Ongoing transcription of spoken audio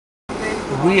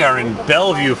We are in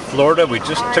Bellevue, Florida. We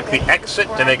just took the exit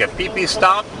to make a pee-pee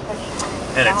stop.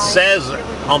 And it says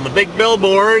on the big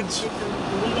billboards,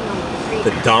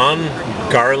 the Don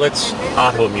Garlits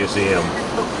Auto Museum.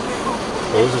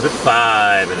 Closes at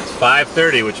 5, and it's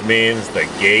 5:30, which means the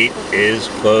gate is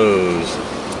closed.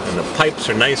 And the pipes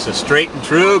are nice and straight and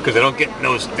true because they don't get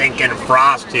no stinking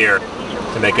frost here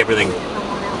to make everything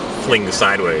fling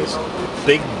sideways.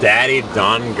 Big Daddy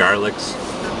Don Garlits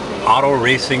Auto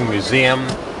Racing Museum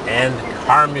and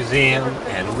Car Museum,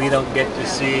 and we don't get to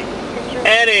see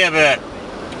any of it.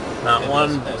 Not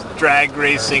one drag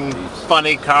racing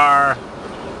funny car,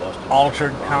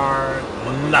 altered car,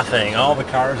 nothing. All the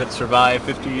cars that survive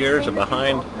 50 years are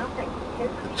behind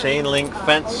the chain link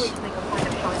fence.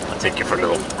 I'll take you for a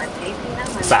little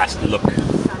fast look.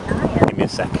 Give me a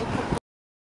sec.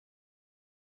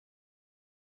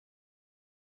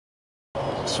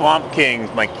 Swamp Kings,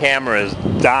 my camera is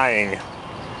dying.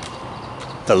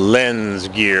 The lens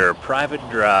gear, private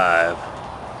drive.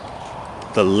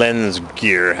 The lens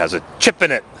gear has a chip in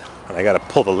it, and I gotta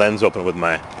pull the lens open with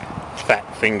my fat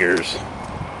fingers.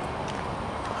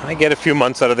 I get a few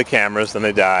months out of the cameras, then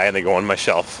they die and they go on my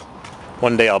shelf.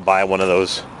 One day I'll buy one of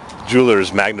those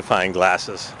jeweler's magnifying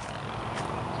glasses.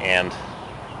 And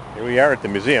here we are at the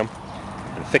museum,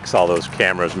 and fix all those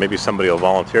cameras. Maybe somebody will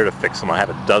volunteer to fix them. I have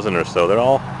a dozen or so. They're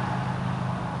all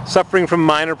suffering from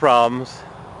minor problems.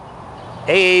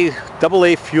 AA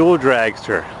fuel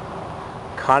dragster.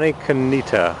 Connie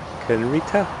Canita.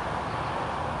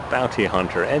 Bounty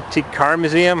Hunter. Antique Car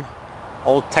Museum.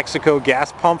 Old Texaco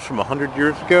gas pumps from 100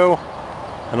 years ago.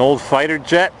 An old fighter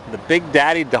jet. The Big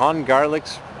Daddy Don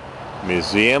Garlits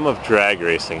Museum of Drag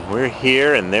Racing. We're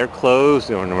here and they're closed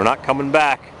and we're not coming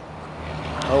back.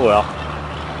 Oh well.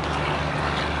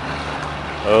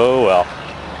 Oh well.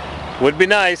 Would be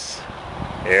nice.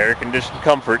 Air-conditioned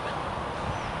comfort.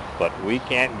 But we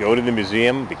can't go to the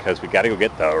museum because we got to go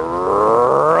get the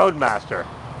Roadmaster.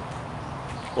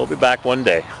 We'll be back one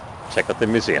day. Check out the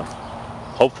museum.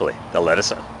 Hopefully they'll let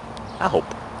us in. I hope.